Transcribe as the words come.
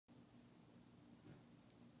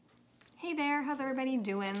Hey there, how's everybody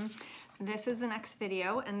doing? This is the next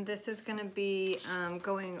video, and this is going to be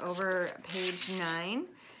going over page 9,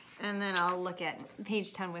 and then I'll look at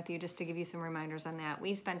page 10 with you just to give you some reminders on that.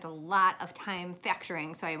 We spent a lot of time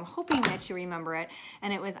factoring, so I'm hoping that you remember it,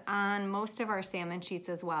 and it was on most of our salmon sheets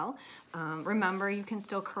as well. Remember, you can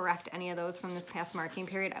still correct any of those from this past marking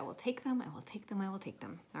period. I will take them, I will take them, I will take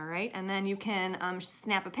them, all right? And then you can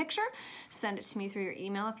snap a picture, send it to me through your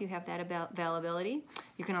email if you have that availability.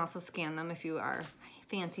 You can also scan them if you are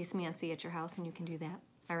fancy smancy at your house, and you can do that,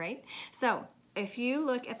 all right? So if you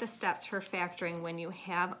look at the steps for factoring when you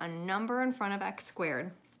have a number in front of x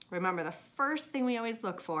squared, remember the first thing we always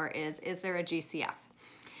look for is there a GCF?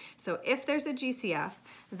 So if there's a GCF,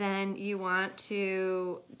 then you want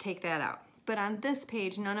to take that out. But on this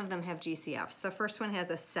page, none of them have GCFs. The first one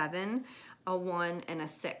has a 7, a 1, and a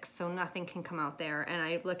 6, so nothing can come out there. And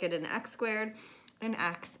I look at an x squared, an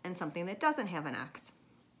x, and something that doesn't have an x.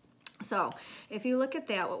 So if you look at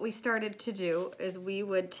that, what we started to do is we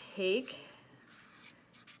would take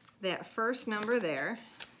that first number there,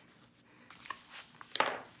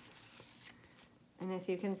 and if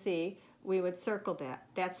you can see, we would circle that.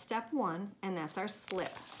 That's step 1, and that's our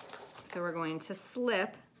slip. So we're going to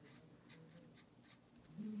slip.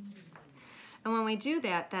 And when we do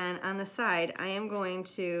that, then on the side, I am going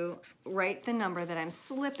to write the number that I'm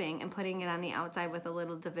slipping and putting it on the outside with a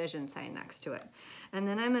little division sign next to it. And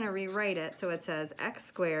then I'm going to rewrite it so it says x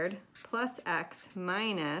squared plus x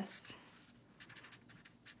minus,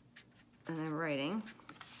 and I'm writing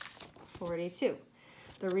 42.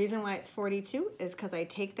 The reason why it's 42 is because I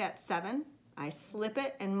take that 7, I slip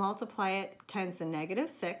it and multiply it times the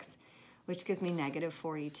 -6, which gives me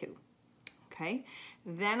 -42. Okay,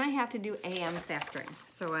 then I have to do AM factoring.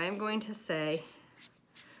 So I'm going to say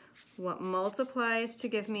what multiplies to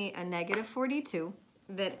give me a -42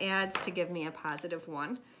 that adds to give me a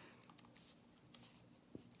 +1.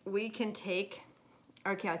 We can take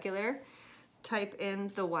our calculator, type in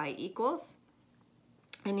the y equals,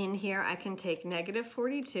 and in here I can take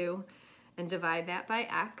 -42 and divide that by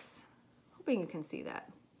x, hoping you can see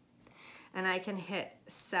that. And I can hit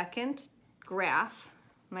second graph.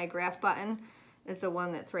 My graph button is the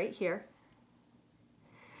one that's right here.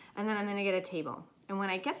 And then I'm going to get a table. And when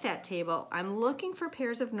I get that table, I'm looking for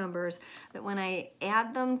pairs of numbers that when I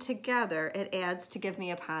add them together, it adds to give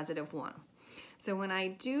me a +1. So when I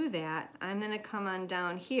do that, I'm going to come on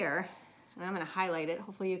down here, and I'm going to highlight it.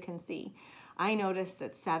 Hopefully you can see. I notice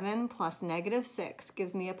that 7 plus -6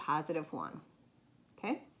 gives me a +1.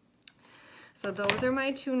 Okay? So those are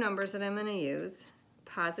my two numbers that I'm going to use.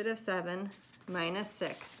 +7 minus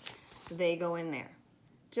 6, they go in there,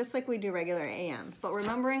 just like we do regular AM. But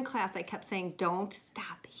remember in class I kept saying don't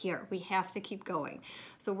stop here, we have to keep going.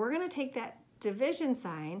 So we're going to take that division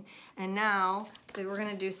sign, and now we're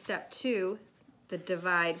going to do step 2, the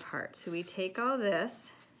divide part. So we take all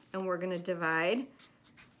this and we're going to divide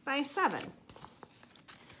by 7.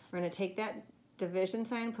 We're going to take that division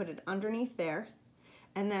sign, put it underneath there,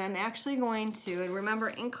 and then I'm actually going to, and remember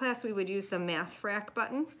in class we would use the math frac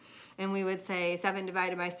button, and we would say 7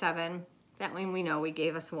 divided by 7, that one we know we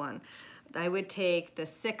gave us 1. I would take the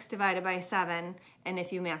 6 divided by 7, and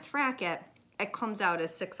if you math frac it, it comes out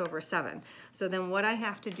as 6/7. So then what I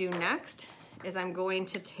have to do next is I'm going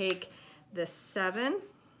to take the 7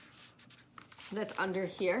 that's under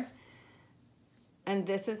here, and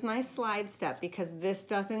this is my slide step because this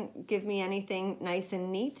doesn't give me anything nice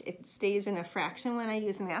and neat. It stays in a fraction when I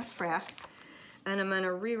use math frac. And I'm going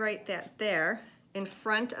to rewrite that there in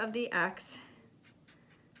front of the x.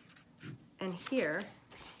 And here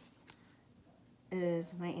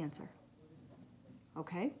is my answer.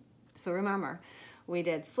 Okay? So remember, we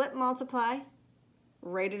did slip multiply,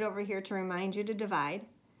 write it over here to remind you to divide.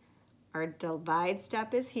 Our divide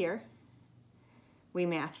step is here. We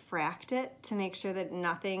math frac'd it to make sure that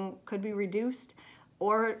nothing could be reduced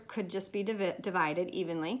or could just be divided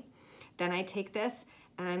evenly. Then I take this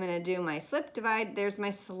and I'm going to do my slip divide. There's my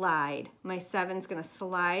slide. My 7's going to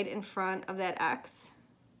slide in front of that x,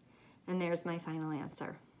 and there's my final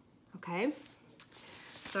answer. Okay?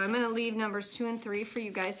 So I'm going to leave numbers 2 and 3 for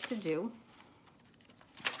you guys to do.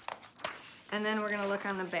 And then we're going to look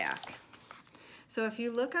on the back. So if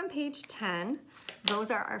you look on page 10,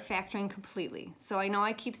 those are our factoring completely. So I know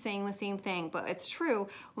I keep saying the same thing, but it's true.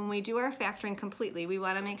 When we do our factoring completely, we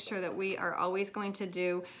want to make sure that we are always going to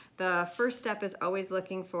do, the first step is always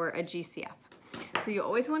looking for a GCF. So you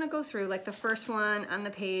always want to go through, like the first one on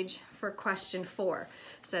the page for question 4.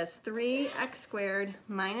 It says 3x squared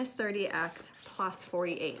minus 30x plus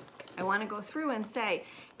 48. I want to go through and say,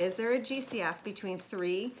 is there a GCF between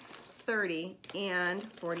 3, 30, and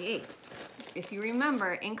 48? if you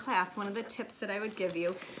remember in class, one of the tips that I would give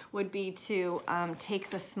you would be to take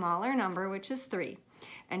the smaller number, which is 3,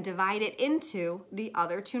 and divide it into the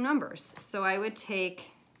other two numbers. So I would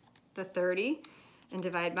take the 30 and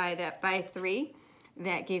divide by that by 3.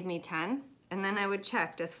 That gave me 10. And then I would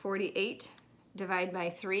check, does 48 divide by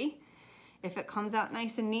 3? If it comes out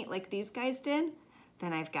nice and neat like these guys did,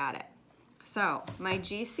 then I've got it. So my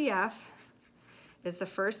GCF is the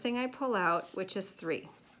first thing I pull out, which is 3.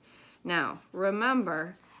 Now,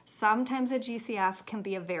 remember, sometimes a GCF can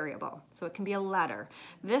be a variable, so it can be a letter.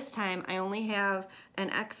 This time, I only have an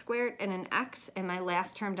x squared and an x, and my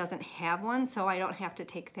last term doesn't have one, so I don't have to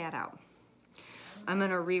take that out. I'm going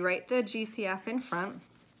to rewrite the GCF in front,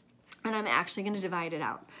 and I'm actually going to divide it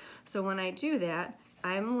out. So when I do that,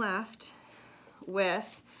 I'm left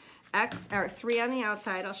with x, or 3 on the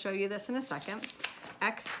outside. I'll show you this in a second.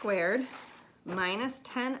 X squared minus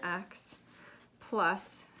 10x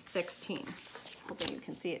plus 16. Hoping you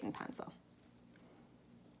can see it in pencil.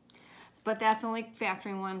 But that's only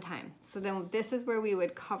factoring one time. So then this is where we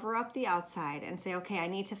would cover up the outside and say, okay, I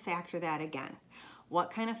need to factor that again.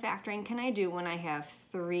 What kind of factoring can I do when I have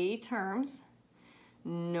 3 terms,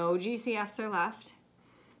 no GCFs are left,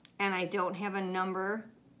 and I don't have a number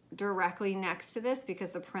directly next to this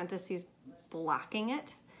because the parentheses blocking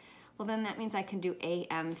it? Well, then that means I can do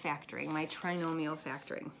AM factoring, my trinomial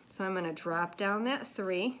factoring. So I'm going to drop down that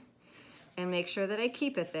 3 and make sure that I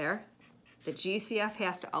keep it there. The GCF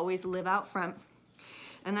has to always live out front.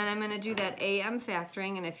 And then I'm going to do that AM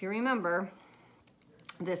factoring, and if you remember,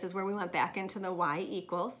 this is where we went back into the y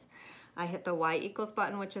equals. I hit the y equals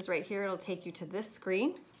button, which is right here. It'll take you to this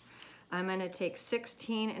screen. I'm going to take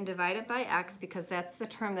 16 and divide it by x because that's the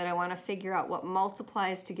term that I want to figure out what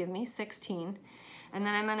multiplies to give me 16. And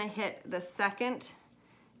then I'm going to hit the second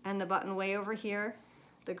and the button way over here,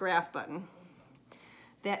 the graph button.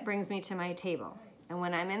 That brings me to my table. And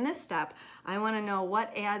when I'm in this step, I want to know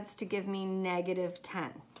what adds to give me negative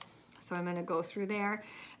 10. So I'm going to go through there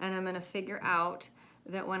and I'm going to figure out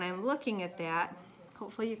that when I'm looking at that,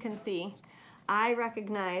 hopefully you can see, I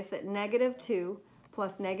recognize that negative 2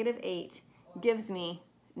 plus negative 8 gives me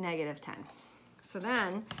negative 10. So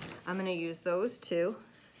then I'm going to use those two,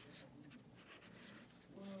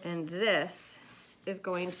 and this is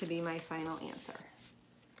going to be my final answer.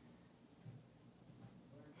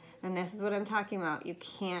 And this is what I'm talking about. You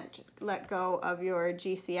can't let go of your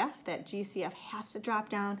GCF. That GCF has to drop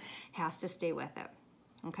down, has to stay with it.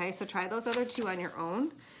 Okay, so try those other two on your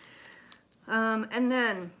own. And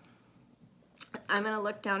then I'm going to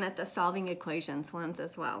look down at the solving equations ones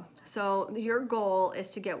as well. So your goal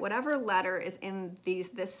is to get whatever letter is in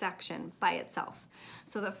this section by itself.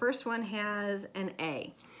 So the first one has an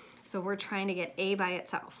A. So we're trying to get A by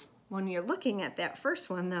itself. When you're looking at that first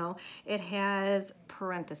one though, it has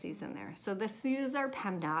parentheses in there. So this is our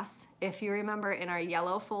PEMDAS. If you remember in our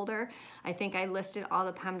yellow folder, I think I listed all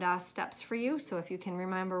the PEMDAS steps for you. So if you can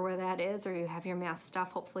remember where that is or you have your math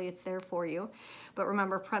stuff, hopefully it's there for you. But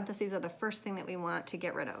remember, parentheses are the first thing that we want to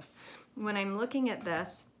get rid of. When I'm looking at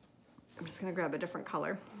this, I'm just gonna grab a different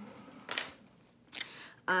color.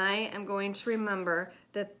 I am going to remember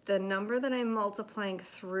that the number that I'm multiplying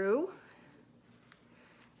through,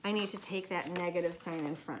 I need to take that negative sign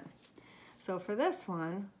in front. So for this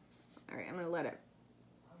one, all right, I'm gonna let it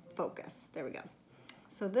focus. There we go.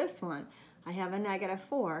 So this one, I have a negative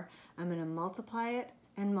 4. I'm gonna multiply it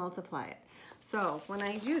and multiply it. So when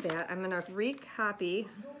I do that, I'm gonna recopy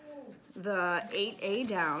the 8a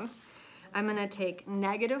down. I'm gonna take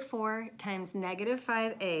negative 4 times negative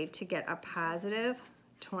 5a to get a positive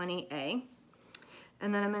 20a.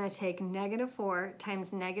 And then I'm going to take negative 4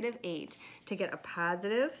 times negative 8 to get a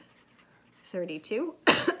positive 32.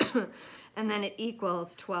 And then it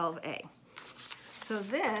equals 12a. So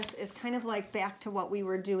this is kind of like back to what we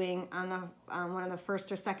were doing on the one of the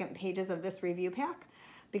first or second pages of this review pack.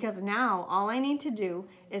 Because now all I need to do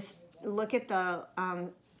is look at the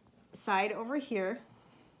side over here,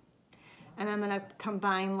 and I'm going to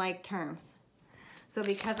combine like terms. So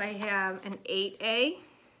because I have an 8a,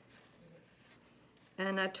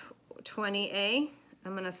 and a 20a,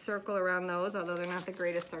 I'm going to circle around those, although they're not the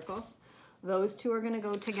greatest circles. Those two are going to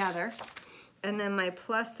go together. And then my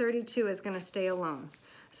plus 32 is going to stay alone.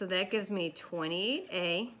 So that gives me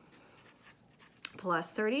 28a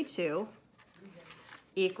plus 32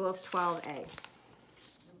 equals 12a.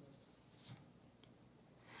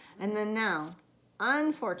 And then now,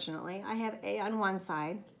 unfortunately, I have a on one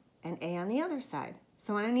side and a on the other side.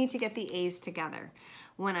 So I need to get the a's together.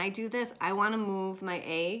 When I do this, I want to move my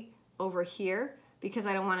A over here because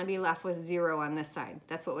I don't want to be left with 0 on this side.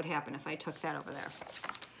 That's what would happen if I took that over there.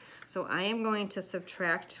 So I am going to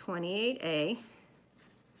subtract 28a,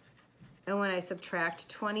 and when I subtract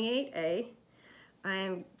 28a, I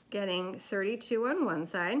am getting 32 on one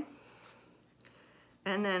side,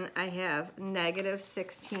 and then I have negative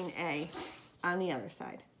 16a on the other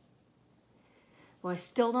side. Well, I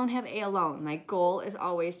still don't have a alone. My goal is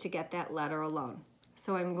always to get that letter alone.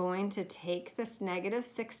 So I'm going to take this negative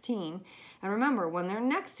 16, and remember, when they're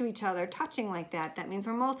next to each other, touching like that, that means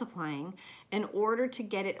we're multiplying. In order to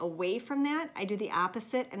get it away from that, I do the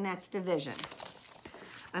opposite, and that's division.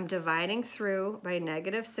 I'm dividing through by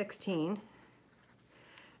negative 16,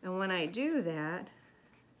 and when I do that,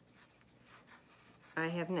 I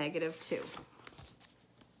have negative 2.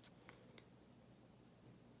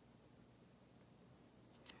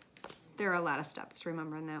 There are a lot of steps to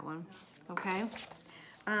remember in that one, okay?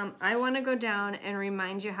 I want to go down and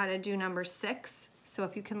remind you how to do number 6. So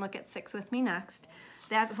if you can look at 6 with me next.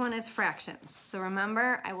 That one is fractions. So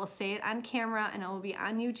remember, I will say it on camera and it will be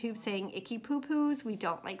on YouTube saying icky poo-poos, we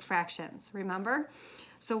don't like fractions, remember?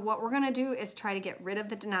 So what we're going to do is try to get rid of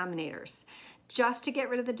the denominators. Just to get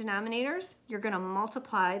rid of the denominators, you're going to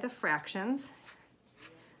multiply the fractions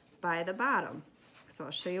by the bottom. So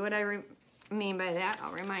I'll show you what I mean by that.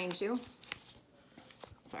 I'll remind you.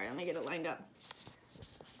 Sorry, let me get it lined up.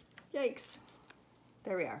 Yikes.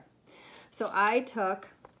 There we are. So I took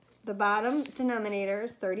the bottom denominator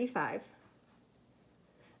is 35,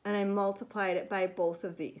 and I multiplied it by both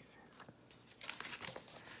of these.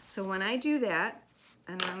 So when I do that,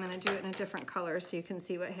 and I'm going to do it in a different color so you can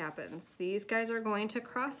see what happens. These guys are going to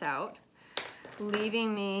cross out,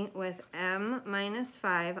 leaving me with m minus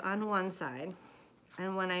 5 on one side.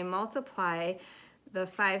 And when I multiply the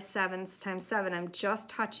 5/7 times 7, I'm just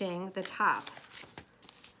touching the top.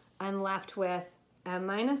 I'm left with m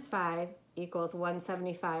minus 5 equals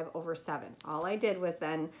 175 over 7. All I did was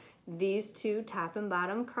then these two top and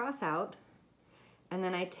bottom cross out, and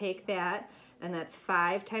then I take that, and that's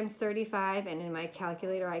 5 times 35, and in my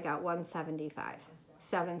calculator I got 175.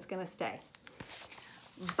 7's gonna stay.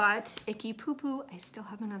 But icky poo poo, I still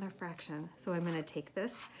have another fraction. So I'm gonna take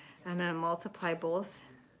this, I'm gonna multiply both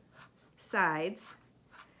sides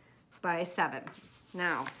by 7.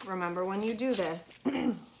 Now, remember when you do this,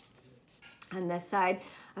 on this side,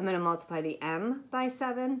 I'm going to multiply the m by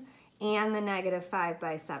 7 and the negative 5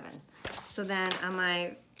 by 7. So then on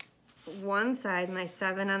my one side, my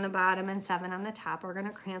 7 on the bottom and 7 on the top are going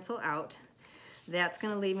to cancel out. That's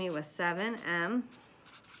going to leave me with 7m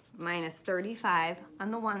minus 35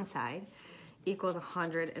 on the one side equals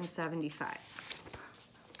 175.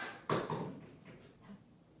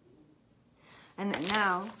 And then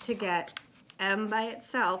now, to get m by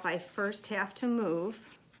itself, I first have to move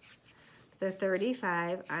the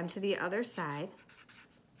 35 onto the other side.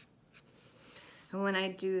 And when I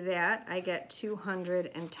do that, I get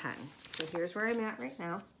 210. So here's where I'm at right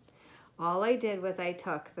now. All I did was I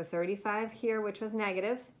took the 35 here, which was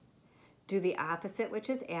negative, do the opposite, which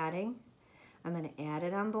is adding. I'm going to add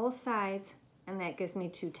it on both sides, and that gives me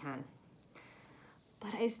 210.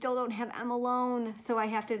 But I still don't have m alone, so I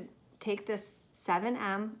have to take this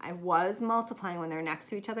 7m. I was multiplying when they're next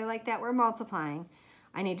to each other like that. We're multiplying.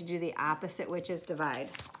 I need to do the opposite, which is divide.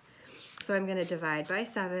 So I'm going to divide by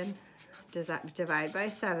 7, divide by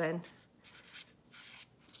 7,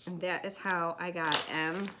 and that is how I got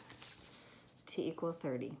m to equal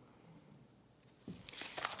 30.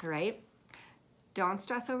 All right? Don't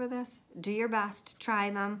stress over this. Do your best. Try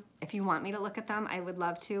them. If you want me to look at them, I would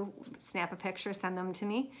love to. Snap a picture, send them to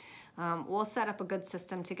me. We'll set up a good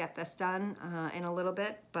system to get this done in a little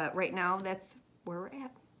bit, but right now that's where we're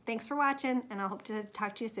at. Thanks for watching, and I hope to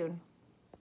talk to you soon.